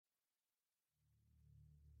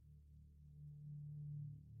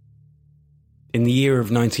In the year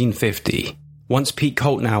of 1950, once Pete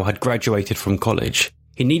Coltnow had graduated from college,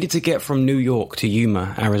 he needed to get from New York to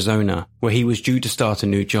Yuma, Arizona, where he was due to start a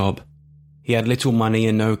new job. He had little money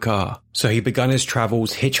and no car, so he began his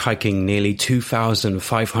travels hitchhiking nearly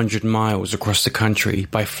 2,500 miles across the country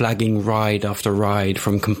by flagging ride after ride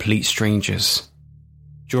from complete strangers.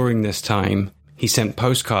 During this time, he sent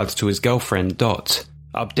postcards to his girlfriend, Dot,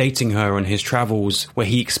 updating her on his travels, where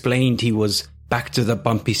he explained he was back to the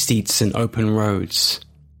bumpy seats and open roads.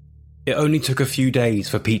 It only took a few days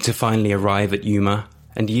for Pete to finally arrive at Yuma,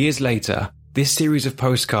 and years later, this series of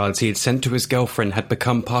postcards he had sent to his girlfriend had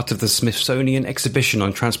become part of the Smithsonian exhibition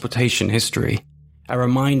on transportation history, a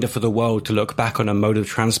reminder for the world to look back on a mode of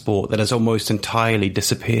transport that has almost entirely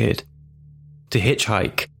disappeared. To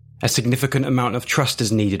hitchhike, a significant amount of trust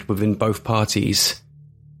is needed within both parties.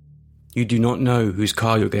 You do not know whose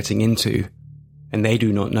car you're getting into, and they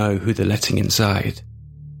do not know who they're letting inside.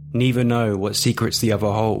 Neither know what secrets the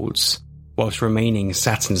other holds, whilst remaining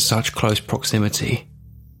sat in such close proximity.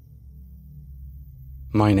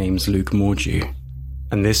 My name's Luke Mordew,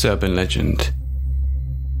 and this urban legend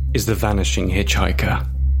is the Vanishing Hitchhiker.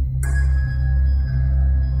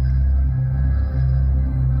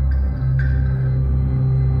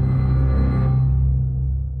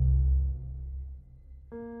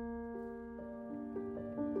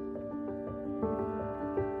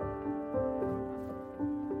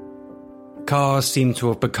 Cars seem to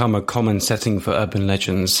have become a common setting for urban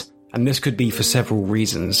legends, and this could be for several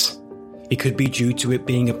reasons. It could be due to it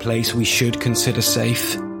being a place we should consider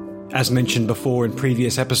safe, as mentioned before in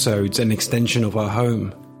previous episodes, an extension of our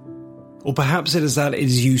home. Or perhaps it is that it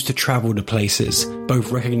is used to travel to places,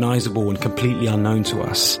 both recognisable and completely unknown to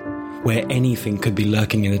us, where anything could be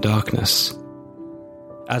lurking in the darkness.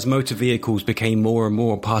 As motor vehicles became more and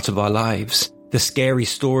more a part of our lives, the scary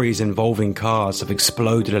stories involving cars have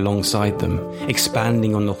exploded alongside them,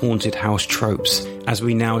 expanding on the haunted house tropes as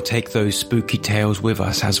we now take those spooky tales with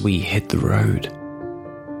us as we hit the road.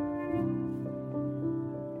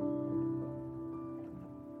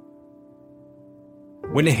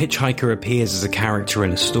 When a hitchhiker appears as a character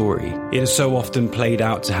in a story, it is so often played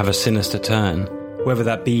out to have a sinister turn, whether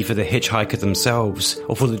that be for the hitchhiker themselves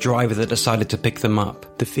or for the driver that decided to pick them up.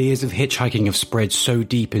 The fears of hitchhiking have spread so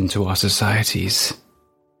deep into our societies.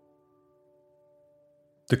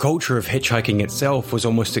 The culture of hitchhiking itself was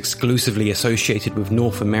almost exclusively associated with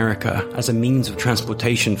North America as a means of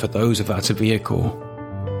transportation for those without a vehicle.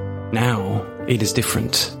 Now, it is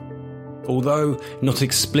different. Although not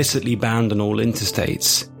explicitly banned on all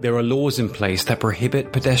interstates, there are laws in place that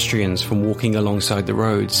prohibit pedestrians from walking alongside the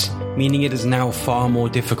roads, meaning it is now far more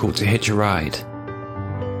difficult to hitch a ride.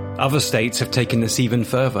 Other states have taken this even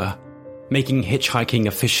further, making hitchhiking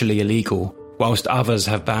officially illegal, whilst others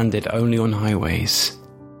have banned it only on highways.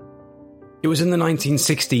 It was in the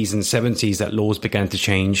 1960s and 70s that laws began to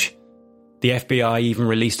change. The FBI even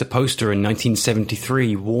released a poster in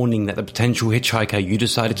 1973 warning that the potential hitchhiker you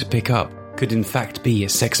decided to pick up could in fact be a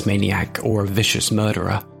sex maniac or a vicious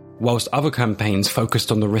murderer, whilst other campaigns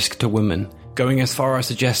focused on the risk to women, going as far as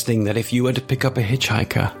suggesting that if you were to pick up a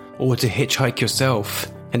hitchhiker or to hitchhike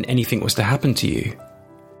yourself and anything was to happen to you,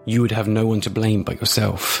 you would have no one to blame but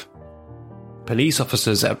yourself. Police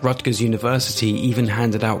officers at Rutgers University even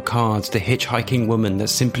handed out cards to hitchhiking women that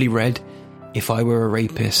simply read, "If I were a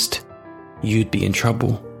rapist, you'd be in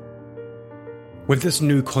trouble." With this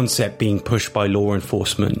new concept being pushed by law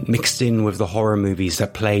enforcement, mixed in with the horror movies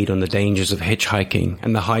that played on the dangers of hitchhiking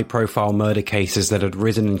and the high-profile murder cases that had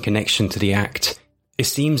risen in connection to the act, it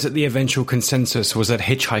seems that the eventual consensus was that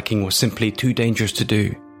hitchhiking was simply too dangerous to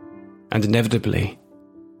do, and inevitably,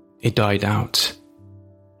 it died out.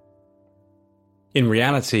 In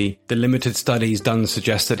reality, the limited studies done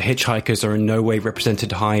suggest that hitchhikers are in no way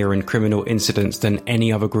represented higher in criminal incidents than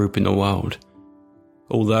any other group in the world.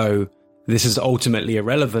 Although, this is ultimately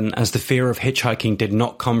irrelevant as the fear of hitchhiking did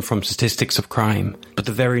not come from statistics of crime, but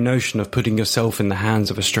the very notion of putting yourself in the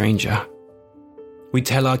hands of a stranger. We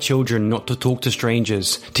tell our children not to talk to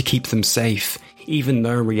strangers, to keep them safe, even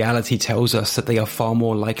though reality tells us that they are far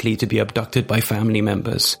more likely to be abducted by family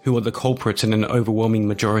members, who are the culprits in an overwhelming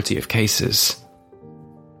majority of cases.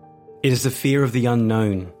 It is the fear of the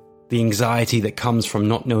unknown, the anxiety that comes from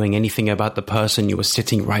not knowing anything about the person you are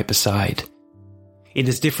sitting right beside. It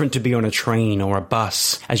is different to be on a train or a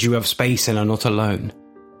bus, as you have space and are not alone.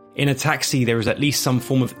 In a taxi, there is at least some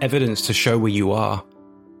form of evidence to show where you are.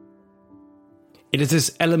 It is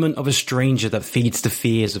this element of a stranger that feeds the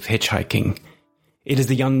fears of hitchhiking. It is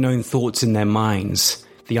the unknown thoughts in their minds,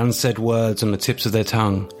 the unsaid words on the tips of their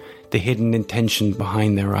tongue, the hidden intention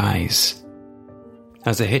behind their eyes.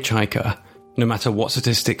 As a hitchhiker, no matter what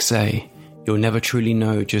statistics say, you'll never truly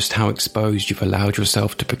know just how exposed you've allowed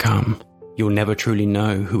yourself to become. You'll never truly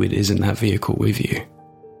know who it is in that vehicle with you.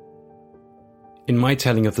 In my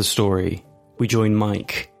telling of the story, we join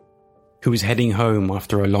Mike, who is heading home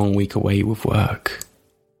after a long week away with work.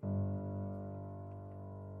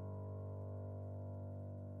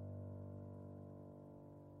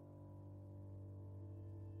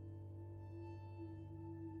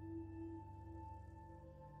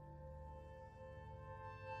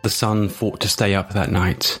 The sun fought to stay up that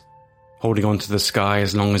night, holding on to the sky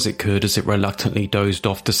as long as it could as it reluctantly dozed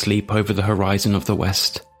off to sleep over the horizon of the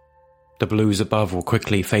west. The blues above were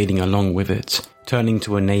quickly fading along with it, turning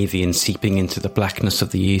to a navy and seeping into the blackness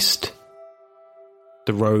of the east.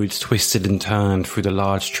 The roads twisted and turned through the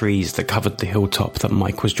large trees that covered the hilltop that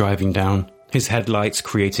Mike was driving down, his headlights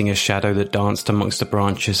creating a shadow that danced amongst the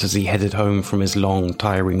branches as he headed home from his long,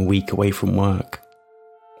 tiring week away from work.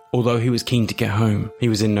 Although he was keen to get home, he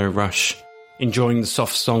was in no rush, enjoying the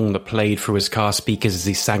soft song that played through his car speakers as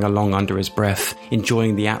he sang along under his breath,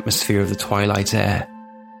 enjoying the atmosphere of the twilight air.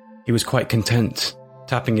 He was quite content,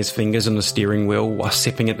 tapping his fingers on the steering wheel while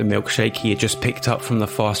sipping at the milkshake he had just picked up from the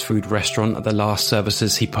fast food restaurant at the last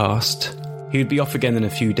services he passed. He would be off again in a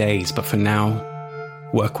few days, but for now,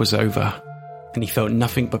 work was over, and he felt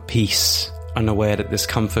nothing but peace, unaware that this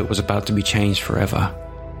comfort was about to be changed forever.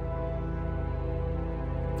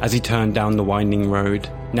 As he turned down the winding road,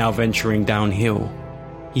 now venturing downhill,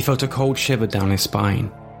 he felt a cold shiver down his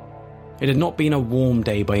spine. It had not been a warm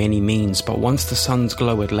day by any means, but once the sun's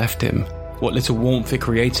glow had left him, what little warmth it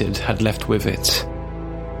created had left with it.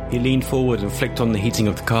 He leaned forward and flicked on the heating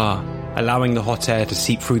of the car, allowing the hot air to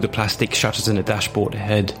seep through the plastic shutters in the dashboard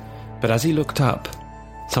ahead. But as he looked up,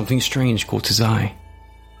 something strange caught his eye.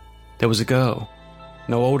 There was a girl,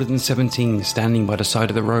 no older than 17, standing by the side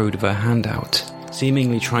of the road with her hand out,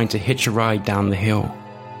 seemingly trying to hitch a ride down the hill.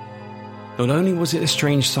 Not only was it a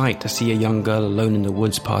strange sight to see a young girl alone in the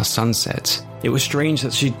woods past sunset, it was strange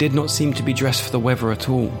that she did not seem to be dressed for the weather at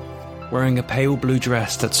all, wearing a pale blue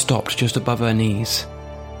dress that stopped just above her knees.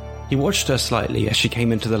 He watched her slightly as she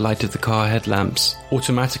came into the light of the car headlamps,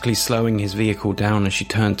 automatically slowing his vehicle down as she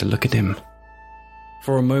turned to look at him.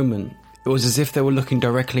 For a moment, it was as if they were looking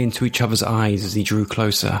directly into each other's eyes as he drew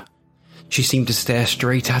closer. She seemed to stare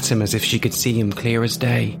straight at him as if she could see him clear as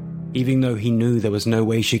day, even though he knew there was no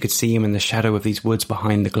way she could see him in the shadow of these woods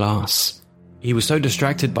behind the glass. He was so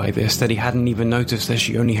distracted by this that he hadn't even noticed that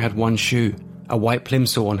she only had one shoe, a white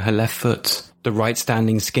plimsoll on her left foot, the right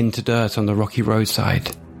standing skin to dirt on the rocky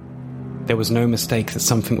roadside. There was no mistake that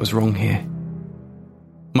something was wrong here.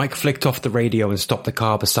 Mike flicked off the radio and stopped the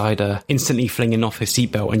car beside her, instantly flinging off his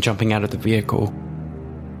seatbelt and jumping out of the vehicle.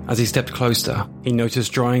 As he stepped closer, he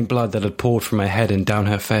noticed drying blood that had poured from her head and down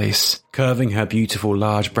her face, curving her beautiful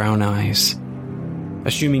large brown eyes.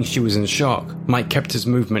 Assuming she was in shock, Mike kept his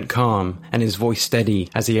movement calm and his voice steady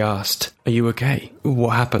as he asked, "Are you okay?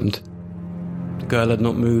 What happened?" The girl had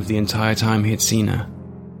not moved the entire time he had seen her.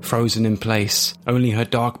 Frozen in place, only her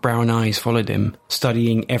dark brown eyes followed him,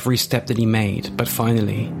 studying every step that he made, but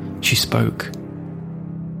finally, she spoke.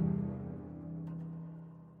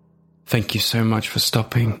 "Thank you so much for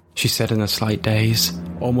stopping," she said in a slight daze,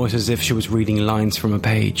 almost as if she was reading lines from a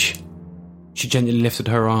page. She gently lifted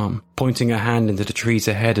her arm, pointing her hand into the trees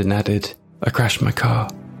ahead and added, "I crashed my car,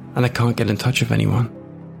 and I can't get in touch with anyone."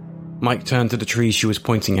 Mike turned to the trees she was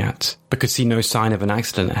pointing at, but could see no sign of an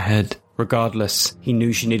accident ahead. Regardless, he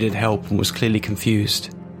knew she needed help and was clearly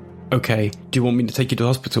confused. "Okay, do you want me to take you to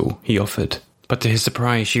hospital?" he offered, but to his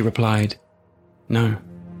surprise she replied, "No."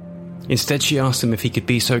 Instead, she asked him if he could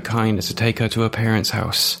be so kind as to take her to her parents'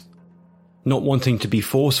 house. Not wanting to be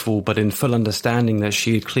forceful, but in full understanding that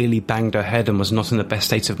she had clearly banged her head and was not in the best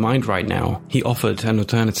state of mind right now, he offered an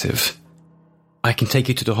alternative. "I can take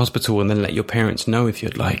you to the hospital and then let your parents know if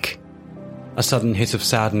you'd like." A sudden hit of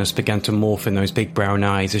sadness began to morph in those big brown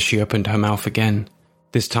eyes as she opened her mouth again,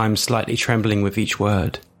 this time slightly trembling with each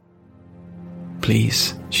word.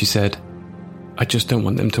 "Please," she said. "I just don't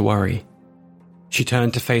want them to worry." She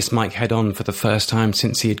turned to face Mike head-on for the first time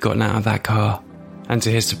since he had gotten out of that car, and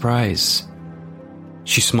to his surprise,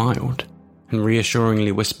 she smiled and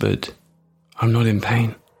reassuringly whispered, "I'm not in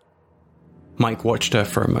pain." Mike watched her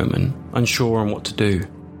for a moment, unsure on what to do.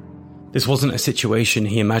 This wasn't a situation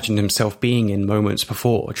he imagined himself being in moments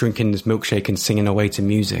before, drinking his milkshake and singing away to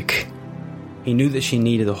music. He knew that she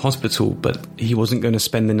needed a hospital, but he wasn't going to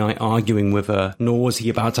spend the night arguing with her, nor was he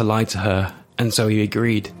about to lie to her, and so he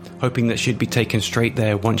agreed, hoping that she'd be taken straight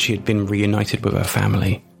there once she had been reunited with her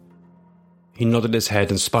family. He nodded his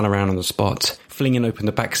head and spun around on the spot, flinging open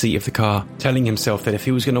the back seat of the car, telling himself that if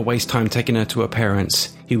he was going to waste time taking her to her parents,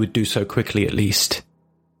 he would do so quickly at least.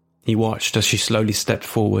 He watched as she slowly stepped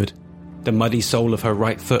forward, the muddy sole of her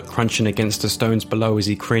right foot crunching against the stones below as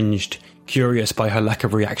he cringed, curious by her lack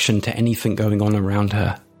of reaction to anything going on around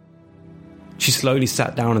her. She slowly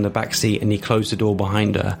sat down in the back seat and he closed the door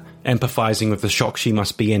behind her, empathizing with the shock she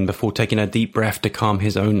must be in before taking a deep breath to calm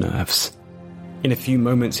his own nerves. In a few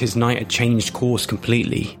moments his night had changed course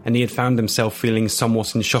completely, and he had found himself feeling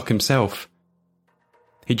somewhat in shock himself.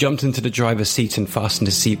 He jumped into the driver's seat and fastened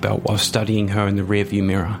his seatbelt while studying her in the rearview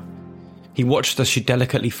mirror. He watched as she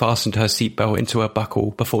delicately fastened her seatbelt into her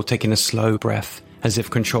buckle before taking a slow breath, as if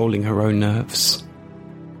controlling her own nerves.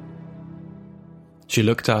 She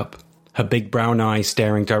looked up, her big brown eyes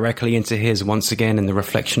staring directly into his once again in the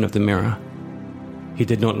reflection of the mirror. He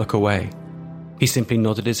did not look away. He simply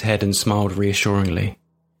nodded his head and smiled reassuringly,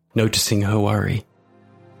 noticing her worry.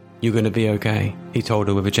 "You're going to be okay," he told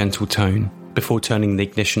her with a gentle tone, before turning the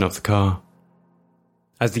ignition of the car.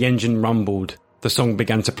 As the engine rumbled, the song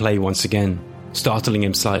began to play once again, startling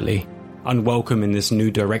him slightly, unwelcome in this new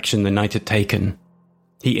direction the night had taken.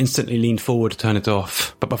 He instantly leaned forward to turn it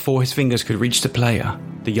off, but before his fingers could reach the player,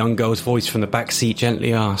 the young girl's voice from the back seat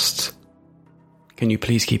gently asked, "Can you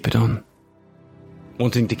please keep it on?"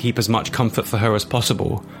 Wanting to keep as much comfort for her as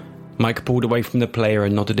possible, Mike pulled away from the player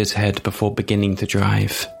and nodded his head before beginning to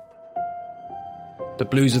drive. The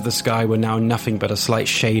blues of the sky were now nothing but a slight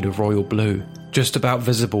shade of royal blue, just about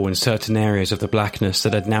visible in certain areas of the blackness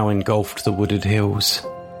that had now engulfed the wooded hills.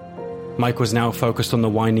 Mike was now focused on the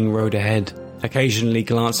winding road ahead, occasionally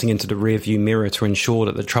glancing into the rearview mirror to ensure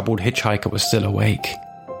that the troubled hitchhiker was still awake.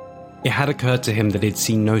 It had occurred to him that he'd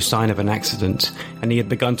seen no sign of an accident, and he had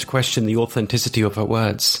begun to question the authenticity of her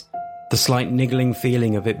words. The slight niggling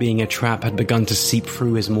feeling of it being a trap had begun to seep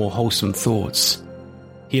through his more wholesome thoughts.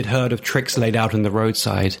 He had heard of tricks laid out on the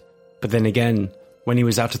roadside, but then again, when he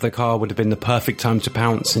was out of the car would have been the perfect time to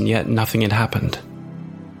pounce, and yet nothing had happened.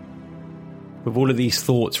 With all of these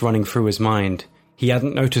thoughts running through his mind, he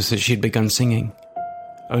hadn't noticed that she had begun singing,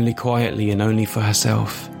 only quietly and only for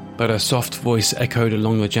herself. But her soft voice echoed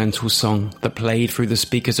along the gentle song that played through the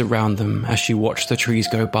speakers around them as she watched the trees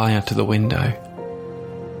go by her to the window.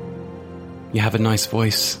 "You have a nice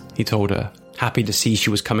voice," he told her, happy to see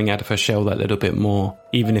she was coming out of her shell that little bit more,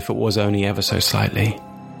 even if it was only ever so slightly.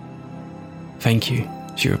 "Thank you,"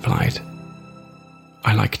 she replied.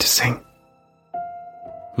 "I like to sing."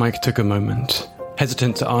 Mike took a moment,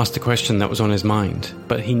 hesitant to ask the question that was on his mind,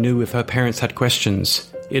 but he knew if her parents had questions,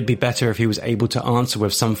 it'd be better if he was able to answer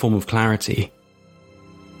with some form of clarity.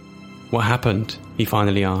 "What happened?" he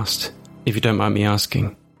finally asked, "if you don't mind me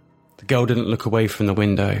asking." The girl didn't look away from the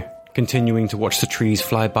window, continuing to watch the trees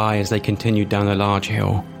fly by as they continued down a large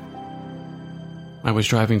hill. "I was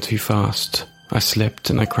driving too fast. I slipped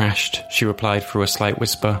and I crashed," she replied through a slight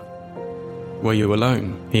whisper. "Were you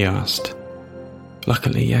alone?" he asked.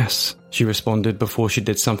 "Luckily, yes," she responded before she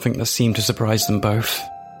did something that seemed to surprise them both.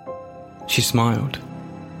 She smiled.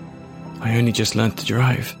 "I only just learned to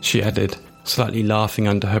drive," she added, slightly laughing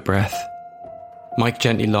under her breath. Mike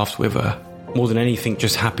gently laughed with her, more than anything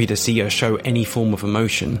just happy to see her show any form of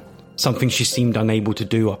emotion, something she seemed unable to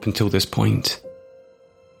do up until this point.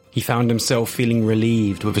 He found himself feeling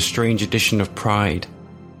relieved with a strange addition of pride,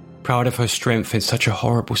 proud of her strength in such a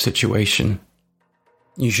horrible situation.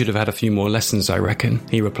 "You should have had a few more lessons, I reckon,"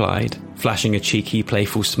 he replied, flashing a cheeky,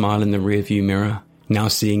 playful smile in the rearview mirror, now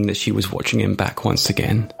seeing that she was watching him back once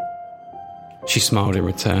again. She smiled in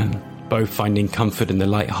return, both finding comfort in the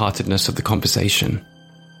light-heartedness of the conversation.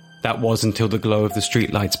 That was until the glow of the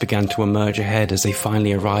streetlights began to emerge ahead as they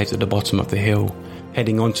finally arrived at the bottom of the hill,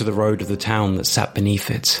 heading onto the road of the town that sat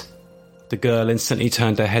beneath it. The girl instantly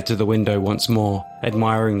turned her head to the window once more,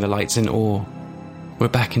 admiring the lights in awe. "We're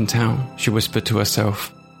back in town," she whispered to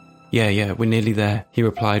herself. Yeah, we're nearly there," he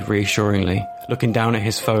replied reassuringly, looking down at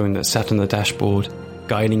his phone that sat on the dashboard,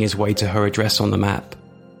 guiding his way to her address on the map.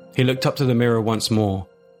 He looked up to the mirror once more,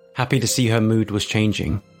 happy to see her mood was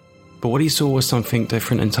changing, but what he saw was something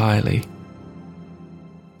different entirely.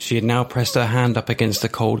 She had now pressed her hand up against the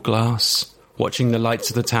cold glass, watching the lights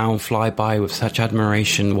of the town fly by with such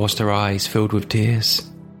admiration whilst her eyes filled with tears.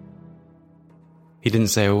 He didn't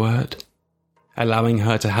say a word, allowing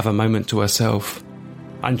her to have a moment to herself,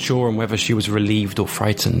 unsure on whether she was relieved or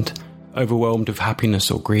frightened, overwhelmed with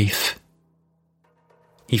happiness or grief.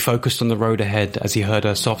 He focused on the road ahead as he heard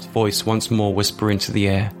her soft voice once more whisper into the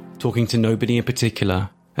air, talking to nobody in particular,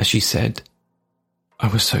 as she said, "I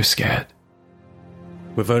was so scared."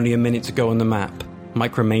 With only a minute to go on the map,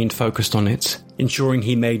 Mike remained focused on it, ensuring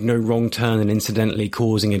he made no wrong turn and incidentally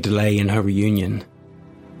causing a delay in her reunion.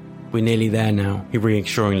 "We're nearly there now," he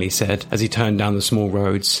reassuringly said as he turned down the small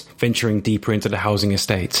roads, venturing deeper into the housing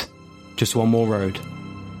estate. "Just one more road."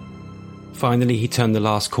 Finally, he turned the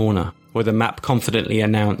last corner, where the map confidently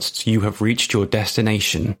announced, "You have reached your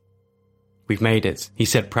destination." "We've made it," he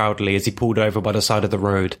said proudly as he pulled over by the side of the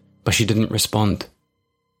road, but she didn't respond.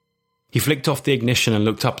 He flicked off the ignition and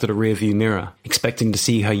looked up to the rearview mirror, expecting to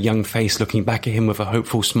see her young face looking back at him with a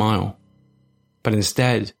hopeful smile. But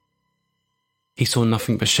instead, he saw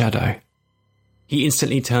nothing but shadow. He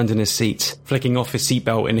instantly turned in his seat, flicking off his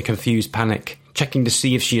seatbelt in a confused panic, checking to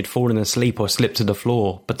see if she had fallen asleep or slipped to the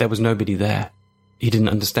floor, but there was nobody there. He didn't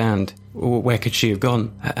understand. Where could she have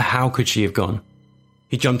gone? How could she have gone?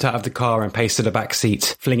 He jumped out of the car and paced to the back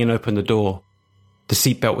seat, flinging open the door. The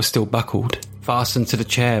seatbelt was still buckled, fastened to the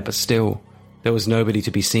chair, but still, there was nobody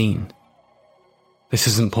to be seen. This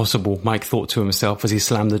isn't possible, Mike thought to himself as he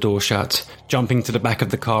slammed the door shut, jumping to the back of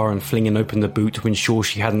the car and flinging open the boot to ensure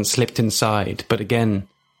she hadn't slipped inside, but again,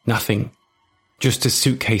 nothing. Just his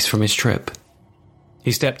suitcase from his trip.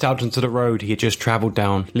 He stepped out onto the road he had just travelled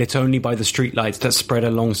down, lit only by the streetlights that spread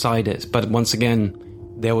alongside it, but once again,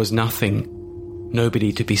 there was nothing.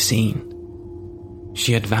 Nobody to be seen.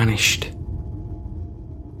 She had vanished.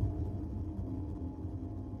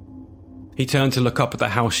 He turned to look up at the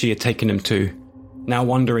house she had taken him to, now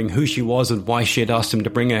wondering who she was and why she had asked him to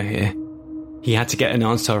bring her here. He had to get an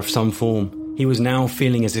answer of some form. He was now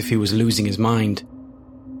feeling as if he was losing his mind.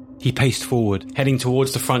 He paced forward, heading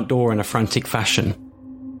towards the front door in a frantic fashion.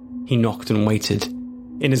 He knocked and waited,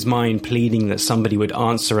 in his mind pleading that somebody would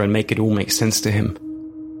answer and make it all make sense to him.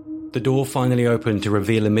 The door finally opened to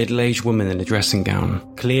reveal a middle-aged woman in a dressing gown,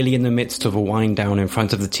 clearly in the midst of a wind-down in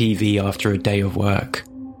front of the TV after a day of work.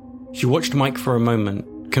 She watched Mike for a moment,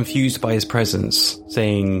 confused by his presence,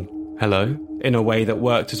 saying, "Hello," in a way that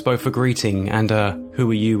worked as both a greeting and a, "Who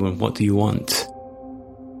are you and what do you want?"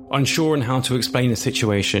 Unsure on how to explain the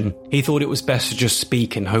situation, he thought it was best to just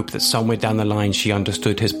speak and hope that somewhere down the line she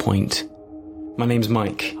understood his point. "My name's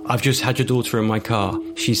Mike. I've just had your daughter in my car.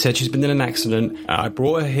 She said she's been in an accident. I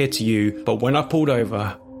brought her here to you, but when I pulled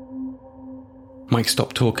over..." Mike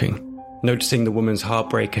stopped talking, noticing the woman's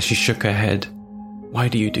heartbreak as she shook her head. "Why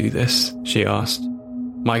do you do this?" she asked.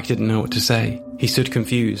 Mike didn't know what to say. He stood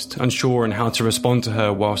confused, unsure on how to respond to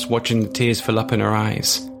her whilst watching the tears fill up in her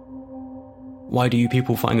eyes. "Why do you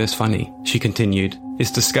people find this funny?" she continued. "It's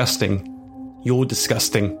disgusting. You're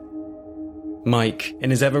disgusting." Mike, in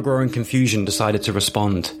his ever-growing confusion, decided to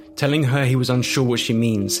respond, telling her he was unsure what she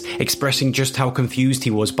means, expressing just how confused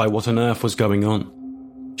he was by what on earth was going on.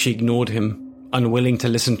 She ignored him, unwilling to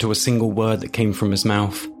listen to a single word that came from his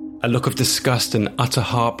mouth, a look of disgust and utter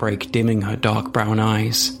heartbreak dimming her dark brown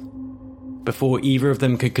eyes. Before either of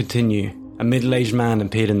them could continue, a middle-aged man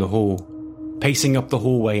appeared in the hall, pacing up the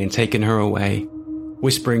hallway and taking her away,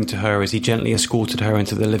 whispering to her as he gently escorted her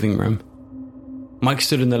into the living room. Mike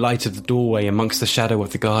stood in the light of the doorway amongst the shadow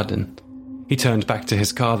of the garden. He turned back to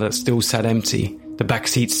his car that still sat empty, the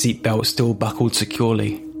backseat seatbelt still buckled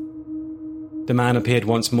securely. The man appeared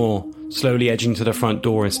once more, slowly edging to the front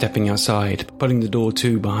door and stepping outside, pulling the door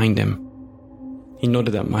to behind him. He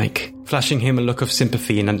nodded at Mike, flashing him a look of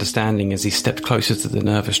sympathy and understanding as he stepped closer to the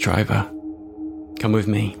nervous driver. "Come with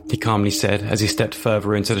me," he calmly said as he stepped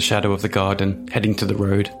further into the shadow of the garden, heading to the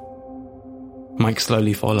road. Mike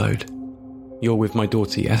slowly followed. "You're with my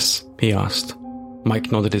daughter, yes?" he asked.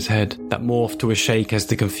 Mike nodded his head, that morphed to a shake as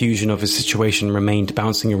the confusion of his situation remained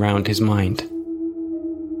bouncing around his mind.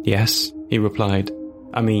 "Yes," he replied.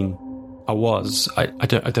 I was. I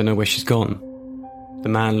don't know where she's gone." The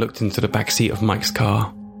man looked into the backseat of Mike's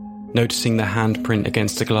car, noticing the handprint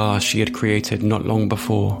against the glass she had created not long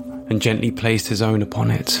before, and gently placed his own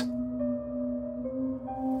upon it.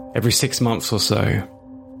 Every 6 months or so,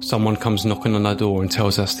 someone comes knocking on our door and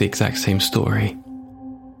tells us the exact same story.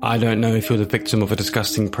 I don't know if you're the victim of a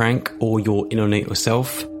disgusting prank or you're in on it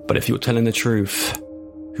yourself, but if you're telling the truth,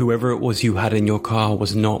 whoever it was you had in your car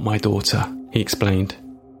was not my daughter, he explained.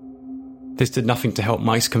 This did nothing to help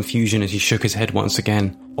Mike's confusion as he shook his head once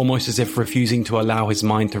again, almost as if refusing to allow his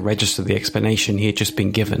mind to register the explanation he had just been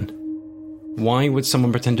given. "Why would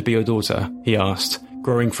someone pretend to be your daughter?" he asked,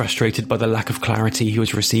 growing frustrated by the lack of clarity he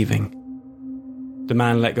was receiving. The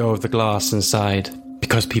man let go of the glass and sighed,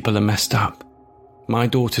 "Because people are messed up. My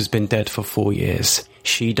daughter's been dead for 4 years.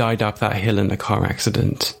 She died up that hill in a car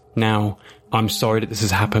accident. Now, I'm sorry that this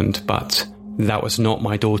has happened, but that was not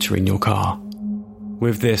my daughter in your car."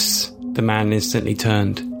 With this, the man instantly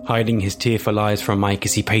turned, hiding his tearful eyes from Mike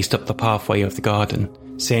as he paced up the pathway of the garden,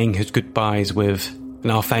 saying his goodbyes with,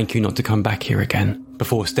 "And I'll thank you not to come back here again,"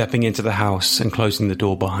 before stepping into the house and closing the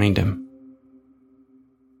door behind him.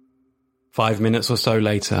 5 minutes or so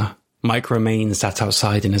later, Mike remained sat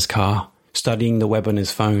outside in his car, studying the web on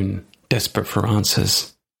his phone, desperate for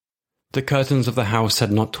answers. The curtains of the house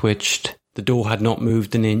had not twitched, The door had not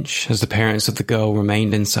moved an inch as the parents of the girl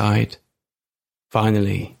remained inside.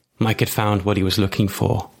 Finally, Mike had found what he was looking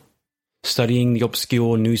for. Studying the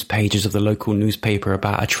obscure news pages of the local newspaper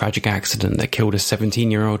about a tragic accident that killed a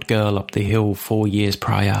 17-year-old girl up the hill 4 years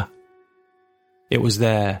prior. It was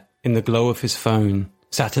there, in the glow of his phone,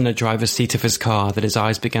 sat in the driver's seat of his car, that his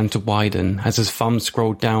eyes began to widen as his thumb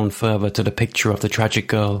scrolled down further to the picture of the tragic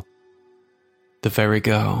girl. The very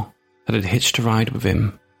girl that had hitched a ride with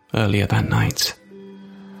him earlier that night.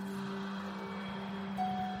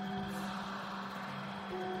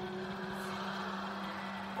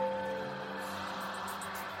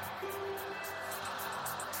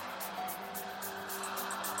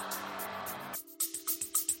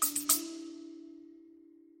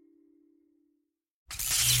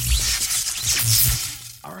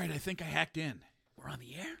 All right, I think I hacked in. We're on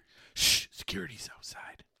the air? Shh, security's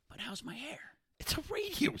outside. But how's my hair? It's a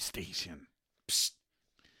radio station. Psst.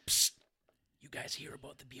 Psst. You guys hear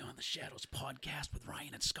about the Beyond the Shadows podcast with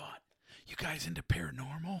Ryan and Scott? You guys into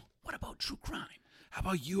paranormal? What about true crime? How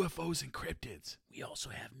about UFOs and cryptids? We also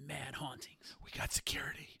have mad hauntings. We got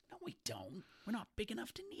security. No, we don't. We're not big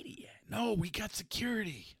enough to need it yet. No, we got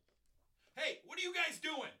security. Hey, what are you guys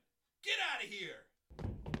doing? Get out of here!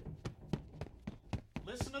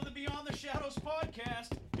 Listen to the Beyond the Shadows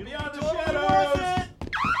podcast. Beyond the Totally Shadows! worth it.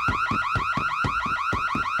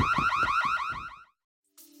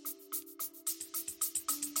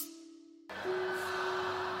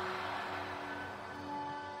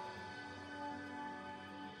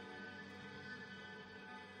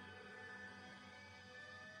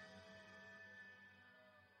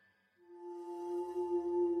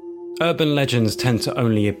 Urban legends tend to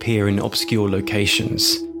only appear in obscure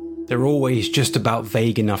locations. They're always just about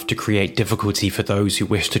vague enough to create difficulty for those who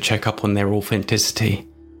wish to check up on their authenticity.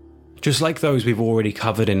 Just like those we've already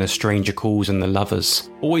covered in A Stranger Calls and The Lovers,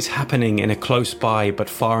 always happening in a close by but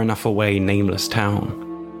far enough away nameless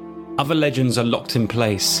town. Other legends are locked in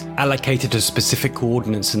place, allocated to specific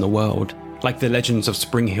coordinates in the world, like the legends of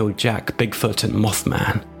Spring-Heeled Jack, Bigfoot and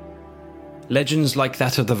Mothman. Legends like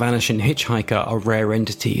that of the Vanishing Hitchhiker are rare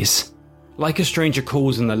entities. Like A Stranger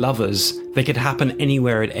Calls and The Lovers, they could happen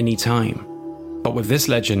anywhere at any time. But with this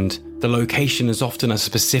legend, the location is often as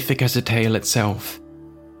specific as the tale itself.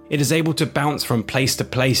 It is able to bounce from place to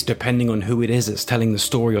place depending on who it is that's telling the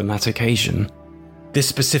story on that occasion. This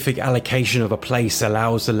specific allocation of a place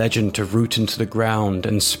allows the legend to root into the ground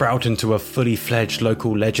and sprout into a fully fledged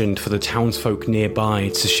local legend for the townsfolk nearby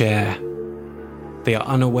to share. They are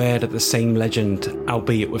unaware that the same legend,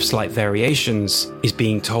 albeit with slight variations, is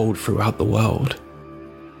being told throughout the world.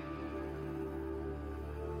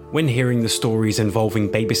 When hearing the stories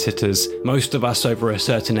involving babysitters, most of us over a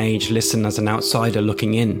certain age listen as an outsider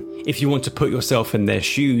looking in. If you want to put yourself in their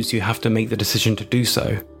shoes, you have to make the decision to do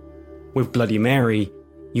so. With Bloody Mary,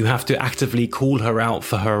 you have to actively call her out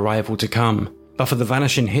for her arrival to come. But for the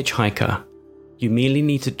Vanishing Hitchhiker, you merely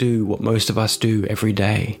need to do what most of us do every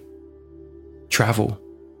day. Travel.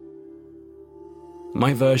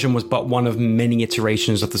 My version was but one of many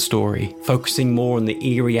iterations of the story, focusing more on the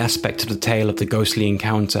eerie aspect of the tale of the ghostly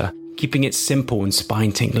encounter, keeping it simple and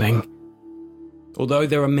spine-tingling. Although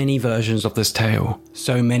there are many versions of this tale,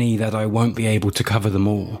 so many that I won't be able to cover them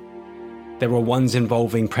all. There are ones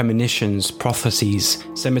involving premonitions, prophecies,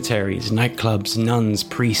 cemeteries, nightclubs, nuns,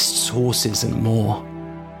 priests, horses, and more.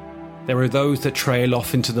 There are those that trail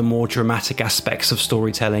off into the more dramatic aspects of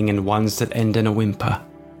storytelling and ones that end in a whimper.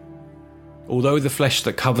 Although the flesh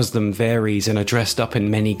that covers them varies and are dressed up in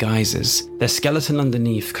many guises, their skeleton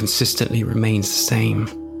underneath consistently remains the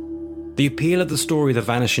same. The appeal of the story The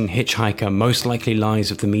Vanishing Hitchhiker most likely lies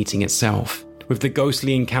with the meeting itself, with the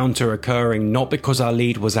ghostly encounter occurring not because our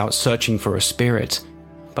lead was out searching for a spirit,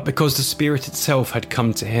 but because the spirit itself had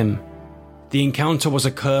come to him. The encounter was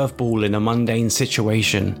a curveball in a mundane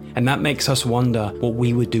situation, and that makes us wonder what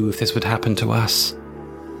we would do if this would happen to us.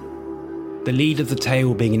 The lead of the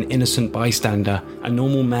tale being an innocent bystander, a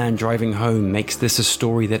normal man driving home, makes this a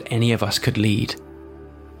story that any of us could lead.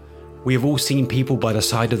 We have all seen people by the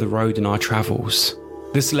side of the road in our travels.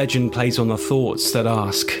 This legend plays on the thoughts that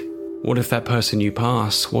ask, what if that person you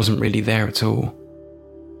pass wasn't really there at all?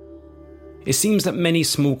 It seems that many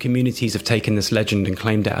small communities have taken this legend and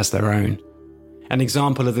claimed it as their own. An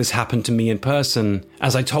example of this happened to me in person,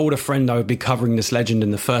 as I told a friend I would be covering this legend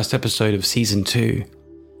in the first episode of Season 2.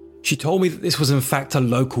 She told me that this was in fact a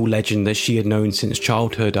local legend that she had known since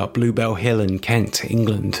childhood up Bluebell Hill in Kent,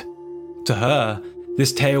 England. To her,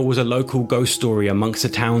 this tale was a local ghost story amongst the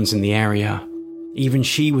towns in the area. Even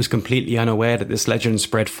she was completely unaware that this legend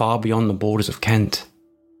spread far beyond the borders of Kent.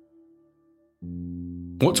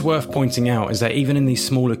 What's worth pointing out is that even in these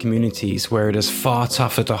smaller communities where it is far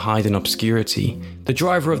tougher to hide in obscurity, the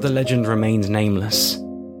driver of the legend remains nameless.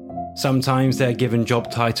 Sometimes they are given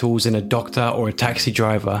job titles in a doctor or a taxi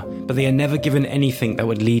driver, but they are never given anything that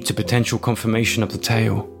would lead to potential confirmation of the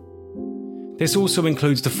tale. This also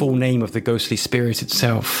includes the full name of the ghostly spirit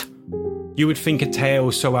itself. You would think a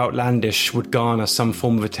tale so outlandish would garner some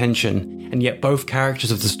form of attention, and yet both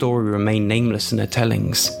characters of the story remain nameless in their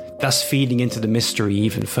tellings, thus feeding into the mystery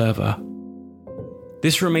even further.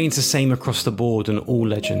 This remains the same across the board in all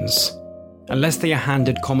legends. Unless they are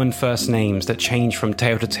handed common first names that change from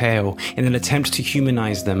tale to tale in an attempt to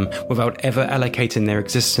humanize them without ever allocating their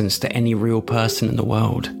existence to any real person in the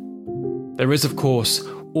world. There is, of course,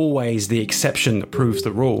 always the exception that proves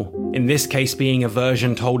the rule, in this case being a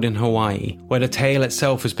version told in Hawaii, where the tale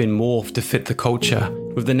itself has been morphed to fit the culture,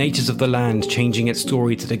 with the natives of the land changing its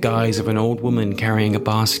story to the guise of an old woman carrying a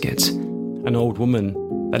basket, an old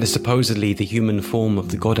woman that is supposedly the human form of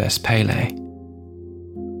the goddess Pele.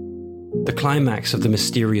 The climax of the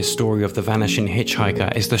mysterious story of the Vanishing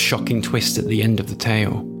Hitchhiker is the shocking twist at the end of the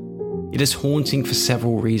tale. It is haunting for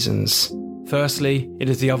several reasons. Firstly, it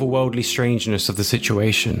is the otherworldly strangeness of the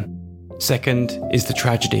situation. Second is the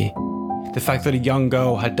tragedy. The fact that a young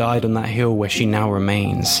girl had died on that hill where she now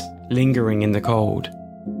remains, lingering in the cold.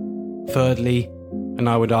 Thirdly, and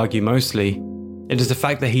I would argue mostly, it is the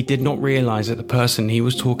fact that he did not realise that the person he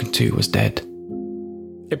was talking to was dead.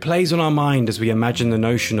 It plays on our mind as we imagine the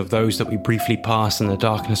notion of those that we briefly pass in the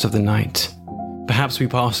darkness of the night. Perhaps we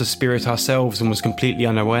passed a spirit ourselves and was completely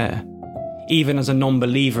unaware. Even as a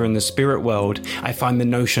non-believer in the spirit world, I find the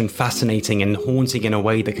notion fascinating and haunting in a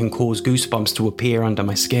way that can cause goosebumps to appear under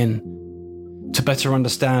my skin. To better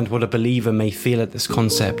understand what a believer may feel at this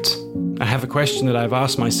concept, I have a question that I've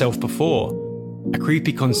asked myself before. A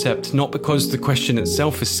creepy concept not because the question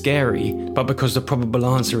itself is scary, but because the probable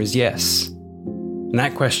answer is yes. And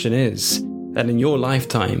that question is, that in your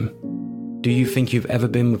lifetime, do you think you've ever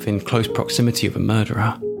been within close proximity of a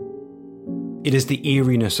murderer? It is the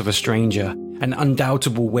eeriness of a stranger, an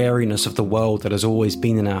undoubtable wariness of the world that has always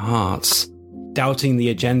been in our hearts, doubting the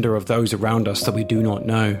agenda of those around us that we do not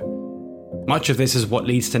know. Much of this is what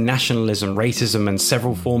leads to nationalism, racism, and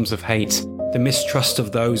several forms of hate, the mistrust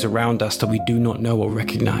of those around us that we do not know or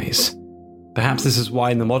recognize. Perhaps this is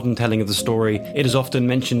why in the modern telling of the story, it is often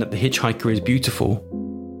mentioned that the hitchhiker is beautiful.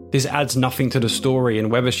 This adds nothing to the story,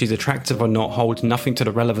 and whether she's attractive or not holds nothing to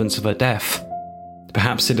the relevance of her death.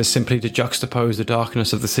 Perhaps it is simply to juxtapose the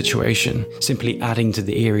darkness of the situation, simply adding to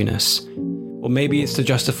the eeriness. Or maybe it's to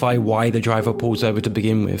justify why the driver pulls over to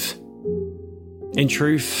begin with. In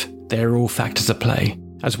truth, they are all factors at play,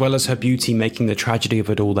 as well as her beauty making the tragedy of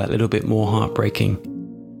it all that little bit more heartbreaking.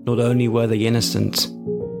 Not only were they innocent,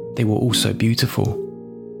 they were also beautiful.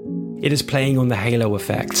 It is playing on the halo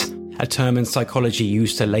effect, a term in psychology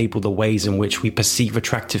used to label the ways in which we perceive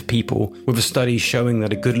attractive people, with a study showing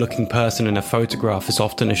that a good-looking person in a photograph is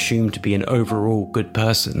often assumed to be an overall good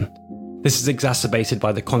person. This is exacerbated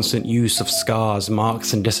by the constant use of scars,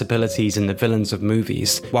 marks and disabilities in the villains of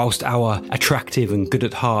movies, whilst our attractive and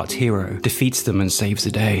good-at-heart hero defeats them and saves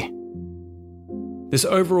the day. This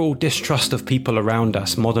overall distrust of people around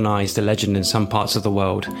us modernised the legend in some parts of the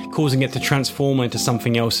world, causing it to transform into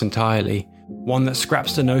something else entirely, one that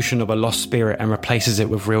scraps the notion of a lost spirit and replaces it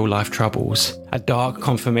with real-life troubles, a dark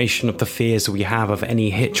confirmation of the fears we have of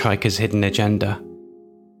any hitchhiker's hidden agenda.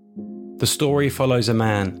 The story follows a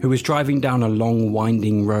man who is driving down a long,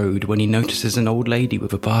 winding road when he notices an old lady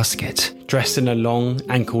with a basket, dressed in a long,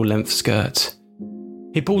 ankle-length skirt.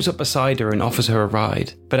 He pulls up beside her and offers her a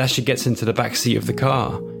ride, but as she gets into the back seat of the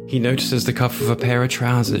car, he notices the cuff of a pair of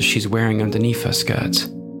trousers she's wearing underneath her skirt.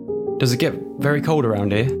 "Does it get very cold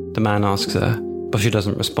around here?" the man asks her, but she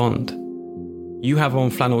doesn't respond. "You have on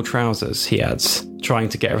flannel trousers," he adds, trying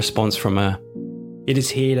to get a response from her. It is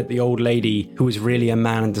here that the old lady, who is really a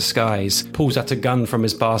man in disguise, pulls out a gun from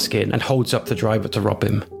his basket and holds up the driver to rob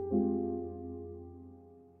him.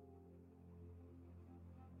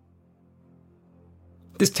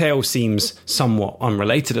 This tale seems somewhat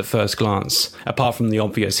unrelated at first glance, apart from the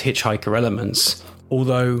obvious hitchhiker elements,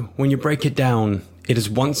 although, when you break it down, it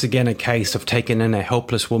is once again a case of taking in a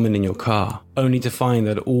helpless woman in your car, only to find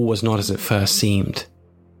that all was not as it first seemed.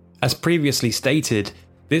 As previously stated,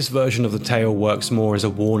 this version of the tale works more as a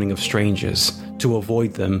warning of strangers, to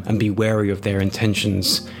avoid them and be wary of their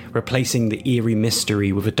intentions, replacing the eerie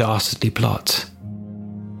mystery with a dastardly plot.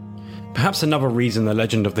 Perhaps another reason the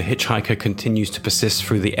legend of the hitchhiker continues to persist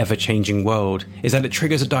through the ever-changing world is that it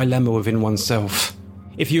triggers a dilemma within oneself.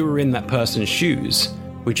 If you were in that person's shoes,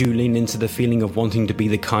 would you lean into the feeling of wanting to be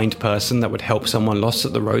the kind person that would help someone lost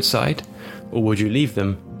at the roadside? Or would you leave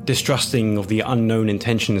them, distrusting of the unknown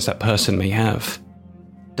intentions that person may have?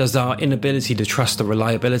 Does our inability to trust the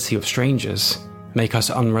reliability of strangers make us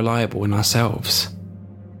unreliable in ourselves?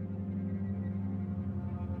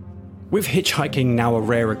 With hitchhiking now a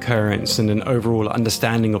rare occurrence and an overall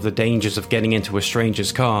understanding of the dangers of getting into a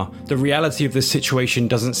stranger's car, the reality of this situation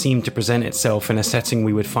doesn't seem to present itself in a setting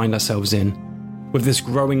we would find ourselves in. With this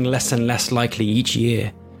growing less and less likely each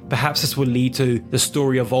year, perhaps this will lead to the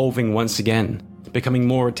story evolving once again, becoming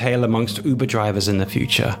more a tale amongst Uber drivers in the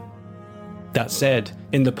future. That said,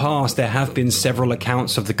 in the past there have been several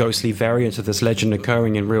accounts of the ghostly variant of this legend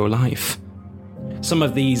occurring in real life. Some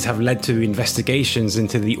of these have led to investigations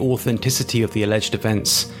into the authenticity of the alleged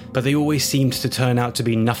events, but they always seemed to turn out to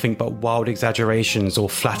be nothing but wild exaggerations or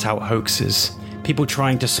flat-out hoaxes. People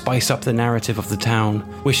trying to spice up the narrative of the town,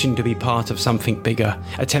 wishing to be part of something bigger,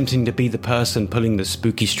 attempting to be the person pulling the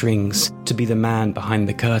spooky strings, to be the man behind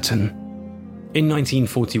the curtain. In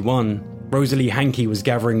 1941, Rosalie Hankey was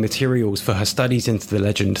gathering materials for her studies into the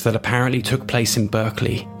legend that apparently took place in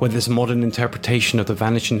Berkeley, where this modern interpretation of the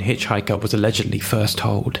Vanishing Hitchhiker was allegedly first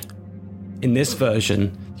told. In this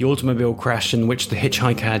version, the automobile crash in which the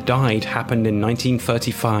hitchhiker had died happened in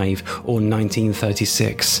 1935 or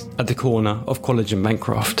 1936, at the corner of College and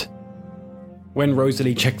Bancroft. When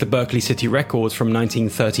Rosalie checked the Berkeley City records from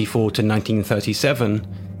 1934 to 1937,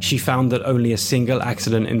 she found that only a single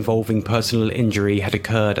accident involving personal injury had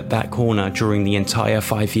occurred at that corner during the entire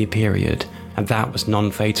 5-year period, and that was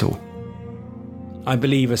non-fatal. I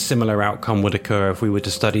believe a similar outcome would occur if we were to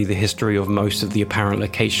study the history of most of the apparent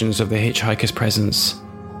locations of the hitchhiker's presence.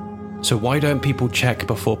 So why don't people check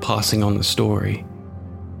before passing on the story?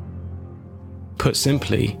 Put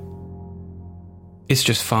simply, it's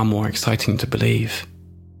just far more exciting to believe.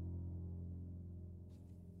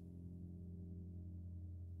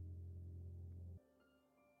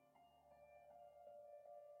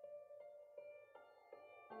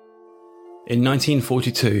 In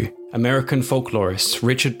 1942, American folklorists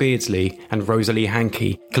Richard Beardsley and Rosalie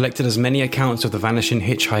Hankey collected as many accounts of the Vanishing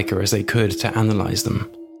Hitchhiker as they could to analyse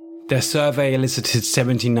them. Their survey elicited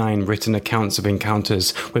 79 written accounts of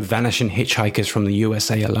encounters with vanishing hitchhikers from the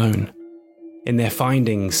USA alone. In their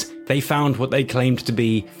findings, they found what they claimed to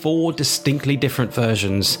be 4 distinctly different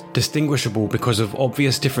versions, distinguishable because of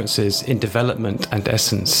obvious differences in development and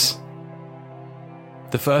essence.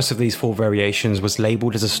 The first of these 4 variations was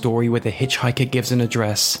labelled as a story where the hitchhiker gives an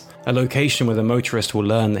address, a location where the motorist will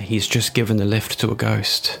learn that he's just given the lift to a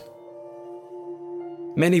ghost.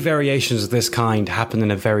 Many variations of this kind happen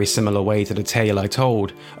in a very similar way to the tale I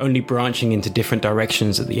told, only branching into different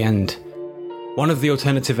directions at the end. One of the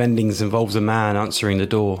alternative endings involves a man answering the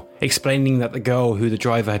door, explaining that the girl who the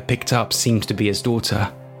driver had picked up seemed to be his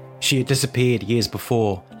daughter. She had disappeared years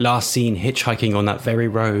before, last seen hitchhiking on that very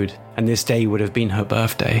road, and this day would have been her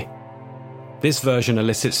birthday. This version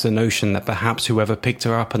elicits the notion that perhaps whoever picked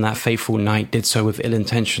her up on that fateful night did so with ill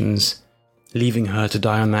intentions, leaving her to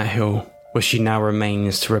die on that hill, where she now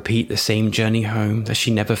remains to repeat the same journey home that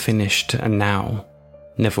she never finished and now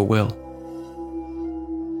never will.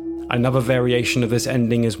 Another variation of this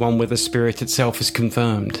ending is one where the spirit itself is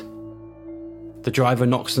confirmed. The driver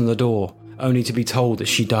knocks on the door, only to be told that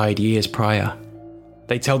she died years prior.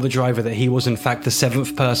 They tell the driver that he was in fact the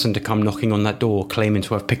 7th person to come knocking on that door claiming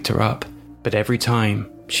to have picked her up, but every time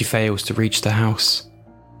she fails to reach the house.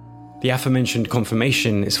 The aforementioned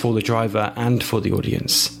confirmation is for the driver and for the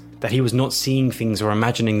audience, that he was not seeing things or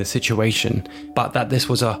imagining the situation, but that this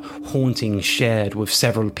was a haunting shared with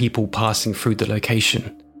several people passing through the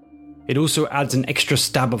location. It also adds an extra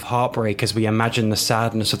stab of heartbreak as we imagine the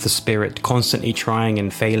sadness of the spirit constantly trying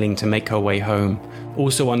and failing to make her way home,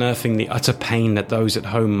 also unearthing the utter pain that those at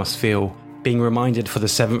home must feel, being reminded for the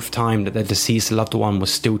 7th time that their deceased loved one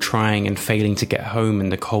was still trying and failing to get home in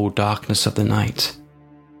the cold darkness of the night.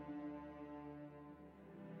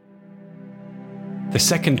 The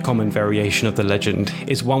second common variation of the legend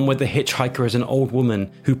is one where the hitchhiker is an old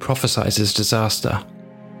woman who prophesies disaster.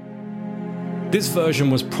 This version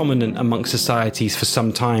was prominent amongst societies for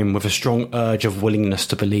some time, with a strong urge of willingness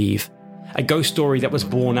to believe. A ghost story that was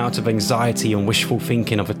born out of anxiety and wishful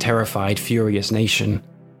thinking of a terrified, furious nation.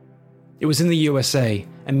 It was in the USA,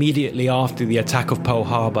 immediately after the attack of Pearl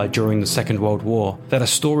Harbor during the Second World War, that a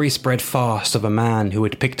story spread fast of a man who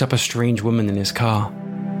had picked up a strange woman in his car.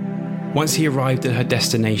 Once he arrived at her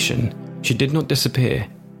destination, she did not disappear,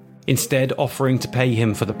 instead offering to pay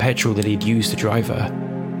him for the petrol that he'd used to drive her.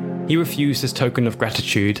 He refused as token of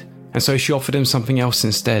gratitude, and so she offered him something else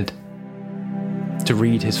instead. To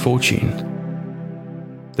read his fortune.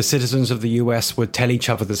 The The citizens of the US would tell each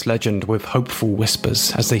other this legend with hopeful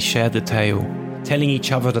whispers as they shared the tale, telling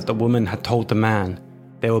each other that the woman had told the man,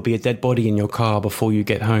 "There will be a dead body in your car before you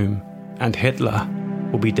get home, and Hitler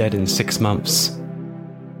will be dead in 6 months."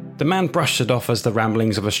 The man brushed it off as the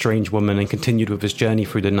ramblings of a strange woman and continued with his journey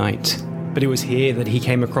through the night. But it was here that he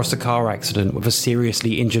came across a car accident with a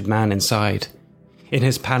seriously injured man inside. In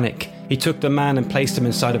his panic, he took the man and placed him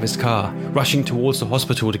inside of his car, rushing towards the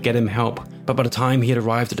hospital to get him help, but by the time he had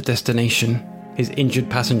arrived at the destination, his injured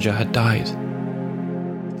passenger had died.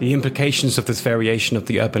 The implications of this variation of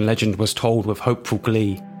the urban legend was told with hopeful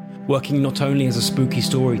glee, working not only as a spooky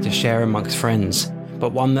story to share amongst friends,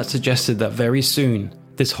 but one that suggested that very soon,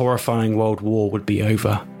 this horrifying world war would be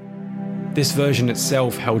over. This version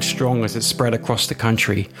itself held strong as it spread across the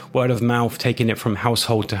country, word of mouth taking it from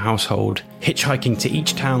household to household, hitchhiking to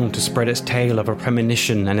each town to spread its tale of a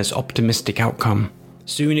premonition and its optimistic outcome.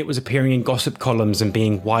 Soon it was appearing in gossip columns and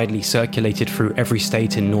being widely circulated through every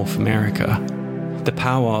state in North America. The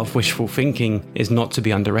power of wishful thinking is not to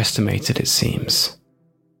be underestimated, it seems.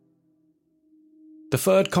 The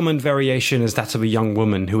third common variation is that of a young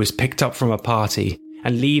woman who is picked up from a party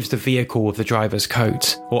and leaves the vehicle with the driver's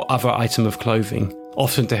coat or other item of clothing,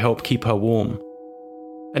 often to help keep her warm.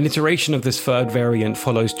 An iteration of this third variant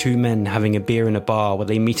follows two men having a beer in a bar where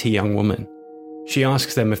they meet a young woman. She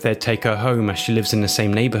asks them if they'd take her home as she lives in the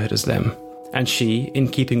same neighbourhood as them, and she, in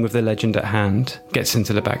keeping with the legend at hand, gets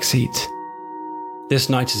into the back seat. This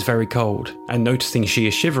night is very cold, and noticing she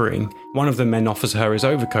is shivering, one of the men offers her his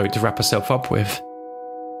overcoat to wrap herself up with.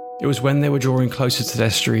 It was when they were drawing closer to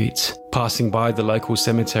their street, passing by the local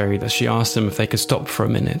cemetery, that she asked them if they could stop for a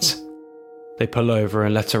minute. They pull over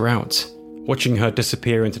and let her out, watching her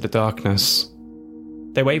disappear into the darkness.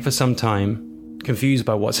 They wait for some time, confused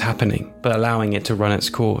by what's happening, but allowing it to run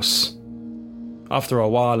its course. After a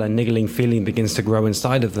while, a niggling feeling begins to grow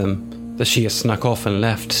inside of them that she has snuck off and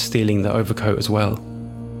left, stealing the overcoat as well.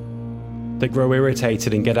 They grow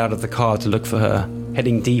irritated and get out of the car to look for her,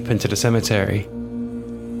 heading deep into the cemetery.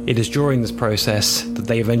 It is during this process that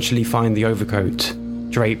they eventually find the overcoat,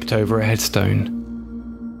 draped over a headstone.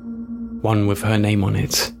 One with her name on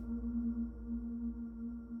it.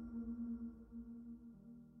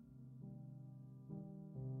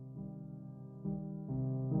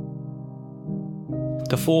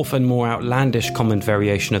 The fourth and more outlandish common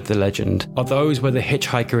variation of the legend are those where the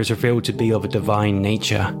hitchhiker is revealed to be of a divine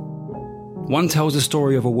nature. One tells a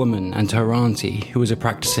story of a woman and her auntie who is a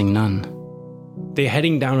practicing nun. They are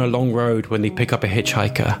heading down a long road when they pick up a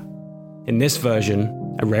hitchhiker. In this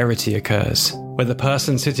version, a rarity occurs, where the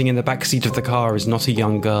person sitting in the backseat of the car is not a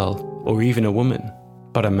young girl, or even a woman,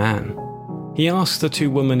 but a man. He asks the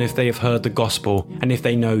two women if they have heard the gospel and if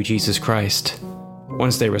they know Jesus Christ.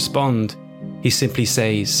 Once they respond, he simply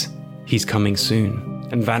says, "He's coming soon,"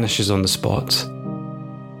 and vanishes on the spot.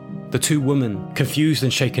 The two women, confused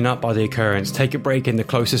and shaken up by the occurrence, take a break in the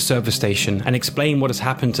closest service station and explain what has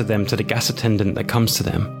happened to them to the gas attendant that comes to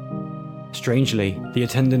them. Strangely, the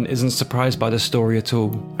attendant isn't surprised by the story at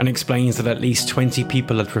all, and explains that at least 20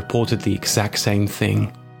 people had reported the exact same thing.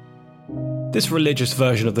 This religious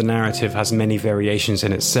version of the narrative has many variations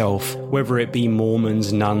in itself, whether it be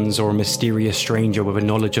Mormons, nuns, or a mysterious stranger with a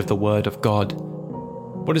knowledge of the Word of God.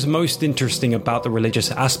 What is most interesting about the religious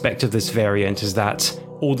aspect of this variant is that,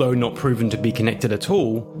 although not proven to be connected at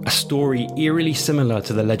all, a story eerily similar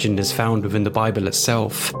to the legend is found within the Bible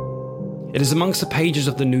itself. It is amongst the pages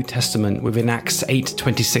of the New Testament within Acts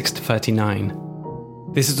 8:26-39.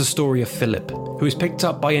 This is the story of Philip, who is picked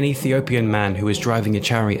up by an Ethiopian man who is driving a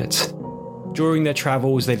chariot. During their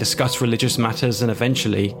travels, they discuss religious matters, and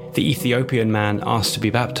eventually, the Ethiopian man asks to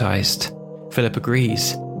be baptized. Philip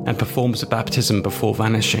agrees and performs the baptism before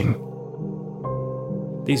vanishing.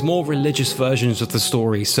 These more religious versions of the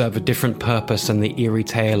story serve a different purpose than the eerie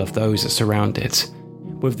tale of those that surround it,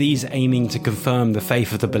 with these aiming to confirm the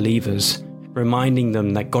faith of the believers, reminding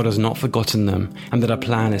them that God has not forgotten them and that a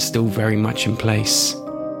plan is still very much in place.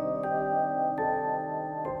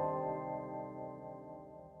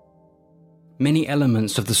 Many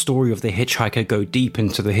elements of the story of the hitchhiker go deep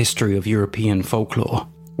into the history of European folklore,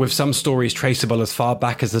 with some stories traceable as far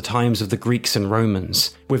back as the times of the Greeks and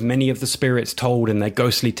Romans, with many of the spirits told in their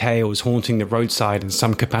ghostly tales haunting the roadside in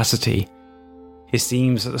some capacity. It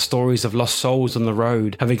seems that the stories of lost souls on the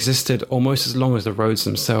road have existed almost as long as the roads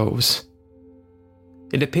themselves.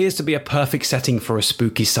 It appears to be a perfect setting for a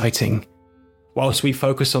spooky sighting. Whilst we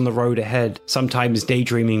focus on the road ahead, sometimes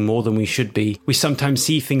daydreaming more than we should be, we sometimes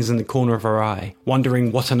see things in the corner of our eye,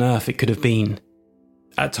 wondering what on earth it could have been.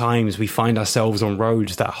 At times, we find ourselves on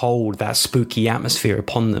roads that hold that spooky atmosphere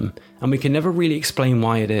upon them, and we can never really explain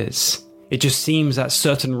why it is. It just seems that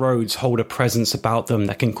certain roads hold a presence about them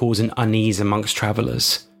that can cause an unease amongst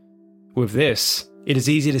travellers. With this, it is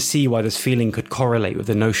easy to see why this feeling could correlate with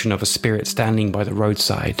the notion of a spirit standing by the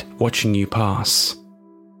roadside, watching you pass.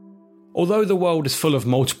 Although the world is full of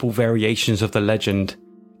multiple variations of the legend,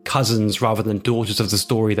 cousins rather than daughters of the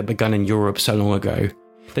story that began in Europe so long ago,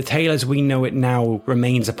 the tale as we know it now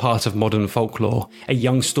remains a part of modern folklore, a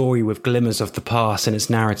young story with glimmers of the past in its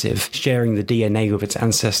narrative, sharing the DNA with its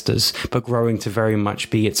ancestors, but growing to very much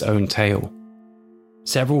be its own tale.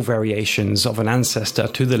 Several variations of an ancestor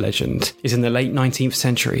to the legend is in the late 19th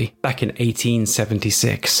century, back in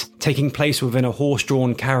 1876, taking place within a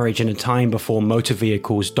horse-drawn carriage in a time before motor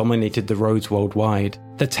vehicles dominated the roads worldwide.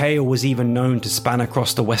 The tale was even known to span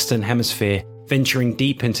across the Western Hemisphere, venturing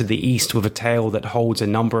deep into the East with a tale that holds a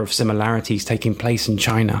number of similarities taking place in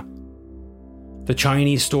China. The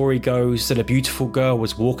Chinese story goes that a beautiful girl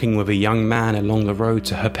was walking with a young man along the road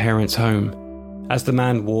to her parents' home. As the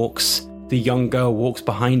man walks, the young girl walks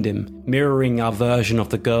behind him, mirroring our version of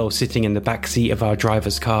the girl sitting in the back seat of our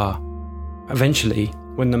driver's car. Eventually,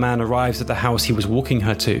 when the man arrives at the house he was walking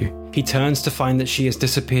her to, he turns to find that she has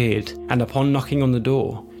disappeared, and upon knocking on the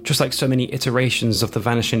door, just like so many iterations of the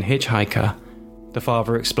Vanishing Hitchhiker, the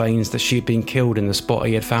father explains that she had been killed in the spot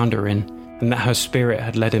he had found her in, and that her spirit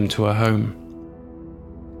had led him to her home.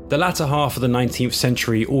 The latter half of the 19th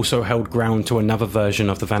century also held ground to another version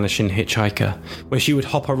of the Vanishing Hitchhiker, where she would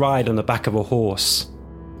hop a ride on the back of a horse,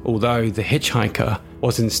 although the hitchhiker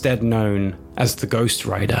was instead known as the Ghost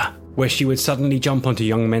Rider, where she would suddenly jump onto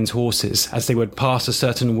young men's horses as they would pass a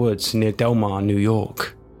certain woods near Del Mar, New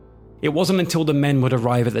York. It wasn't until the men would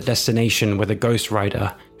arrive at the destination where the Ghost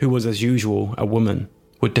Rider, who was as usual a woman,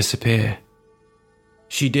 would disappear.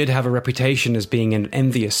 She did have a reputation as being an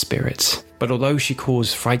envious spirit, but although she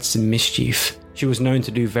caused frights and mischief, she was known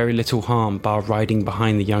to do very little harm bar riding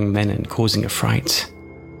behind the young men and causing a fright.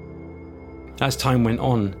 As time went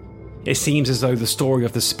on, it seems as though the story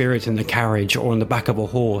of the spirit in the carriage or on the back of a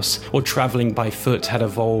horse or travelling by foot had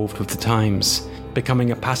evolved with the times,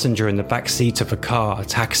 becoming a passenger in the back seat of a car,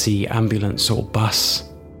 taxi, ambulance or bus.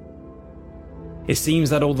 It seems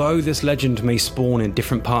that although this legend may spawn in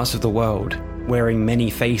different parts of the world, wearing many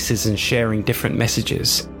faces and sharing different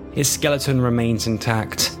messages, its skeleton remains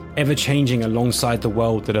intact, ever changing alongside the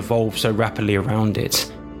world that evolves so rapidly around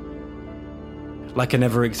it. Like an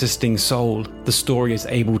ever-existing soul, the story is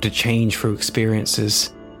able to change through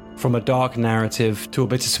experiences, from a dark narrative to a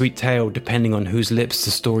bittersweet tale depending on whose lips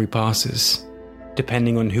the story passes,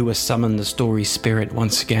 depending on who has summoned the story's spirit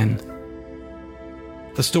once again.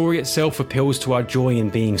 The story itself appeals to our joy in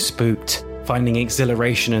being spooked, finding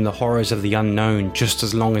exhilaration in the horrors of the unknown just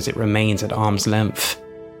as long as it remains at arm's length.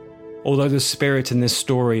 Although the spirit in this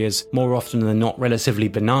story is more often than not relatively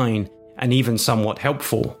benign and even somewhat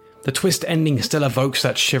helpful, the twist ending still evokes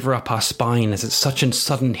that shiver up our spine as it's such a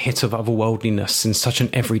sudden hit of otherworldliness in such an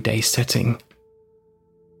everyday setting.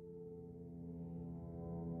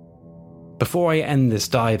 Before I end this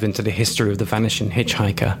dive into the history of the Vanishing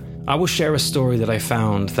Hitchhiker, I will share a story that I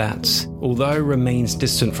found that, although it remains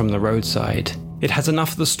distant from the roadside, it has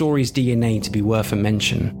enough of the story's DNA to be worth a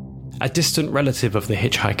mention, a distant relative of the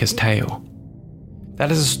hitchhiker's tale.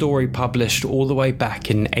 That is a story published all the way back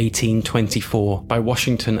in 1824 by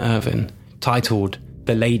Washington Irving, titled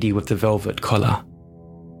The Lady with the Velvet Collar.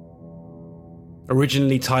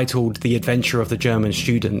 Originally titled The Adventure of the German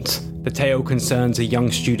Student, the tale concerns a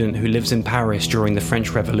young student who lives in Paris during the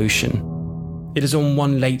French Revolution. It is on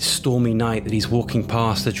one late stormy night that he's walking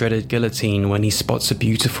past the dreaded guillotine when he spots a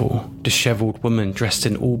beautiful, dishevelled woman dressed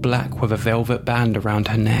in all black with a velvet band around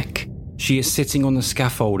her neck. She is sitting on the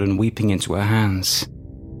scaffold and weeping into her hands.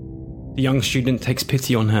 The young student takes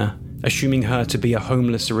pity on her, assuming her to be a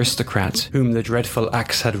homeless aristocrat whom the dreadful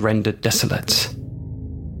axe had rendered desolate.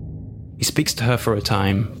 He speaks to her for a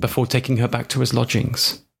time before taking her back to his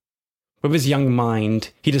lodgings. With his young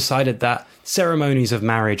mind, he decided that ceremonies of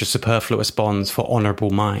marriage are superfluous bonds for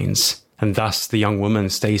honourable minds, and thus the young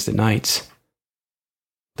woman stays the night.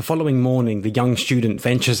 The following morning, the young student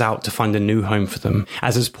ventures out to find a new home for them,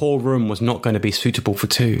 as his poor room was not going to be suitable for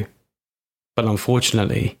two. But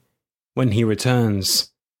unfortunately, when he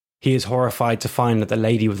returns, he is horrified to find that the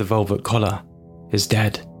lady with the velvet collar is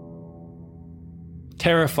dead.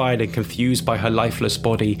 Terrified and confused by her lifeless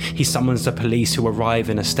body, he summons the police, who arrive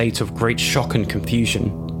in a state of great shock and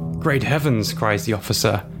confusion. "Great heavens," cries the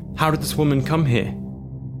officer, "how did this woman come here?"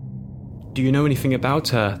 "Do you know anything about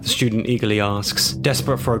her?" the student eagerly asks,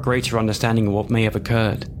 desperate for a greater understanding of what may have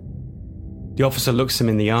occurred. The officer looks him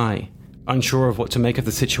in the eye, unsure of what to make of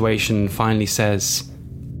the situation, and finally says,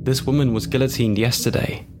 "This woman was guillotined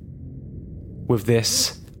yesterday." With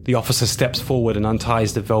this, The officer steps forward and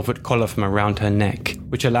unties the velvet collar from around her neck,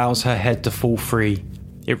 which allows her head to fall free.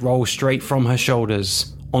 It rolls straight from her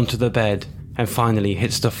shoulders, onto the bed, and finally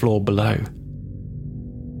hits the floor below.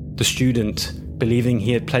 The student, believing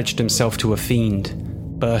he had pledged himself to a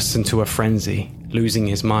fiend, bursts into a frenzy, losing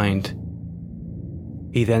his mind.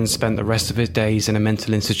 He then spent the rest of his days in a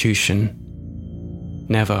mental institution,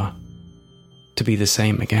 never to be the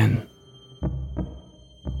same again.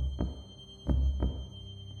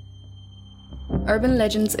 Urban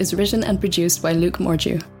Legends is written and produced by Luke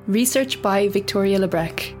Mordew. Research by Victoria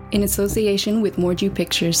Lebrec, in association with Mordew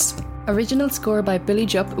Pictures. Original score by Billy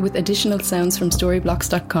Jupp with additional sounds from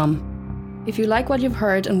Storyblocks.com. If you like what you've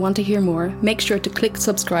heard and want to hear more, make sure to click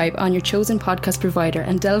subscribe on your chosen podcast provider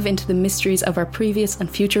and delve into the mysteries of our previous and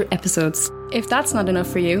future episodes. If that's not enough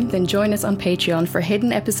for you, then join us on Patreon for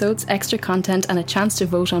hidden episodes, extra content, and a chance to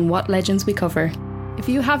vote on what legends we cover. If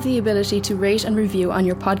you have the ability to rate and review on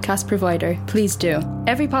your podcast provider, please do.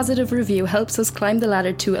 Every positive review helps us climb the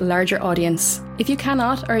ladder to a larger audience. If you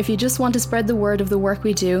cannot, or if you just want to spread the word of the work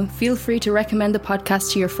we do, feel free to recommend the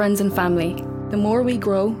podcast to your friends and family. The more we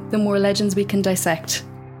grow, the more legends we can dissect.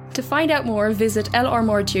 To find out more, visit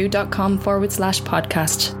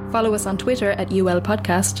lrmordew.com/podcast. Follow us on Twitter at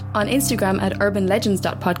ULPodcast, on Instagram at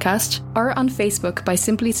urbanlegends.podcast, or on Facebook by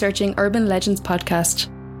simply searching Urban Legends Podcast.